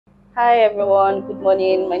Hi everyone, good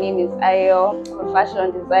morning. My name is Ayo. I'm a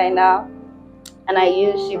fashion designer and I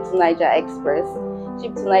use Shiptonaija Express.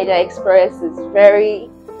 Shiptonaija Express is very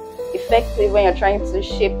effective when you're trying to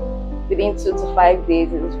ship within 2 to 5 days.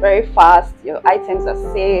 It's very fast, your items are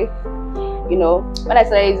safe. You know, when I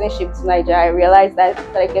started using Shiptonaija, I realized that I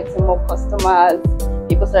started getting more customers,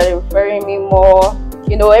 people started referring me more.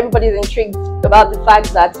 You know, everybody's intrigued about the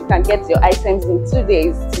fact that you can get your items in 2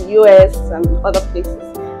 days to US and other places.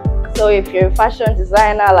 So if you're a fashion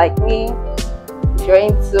designer like me, if you're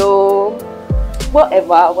into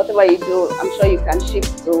whatever you do, I'm sure you can ship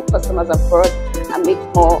to customers abroad and make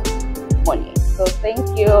more money. So thank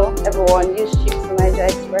you everyone. Use Shiptonaija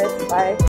Express. Bye.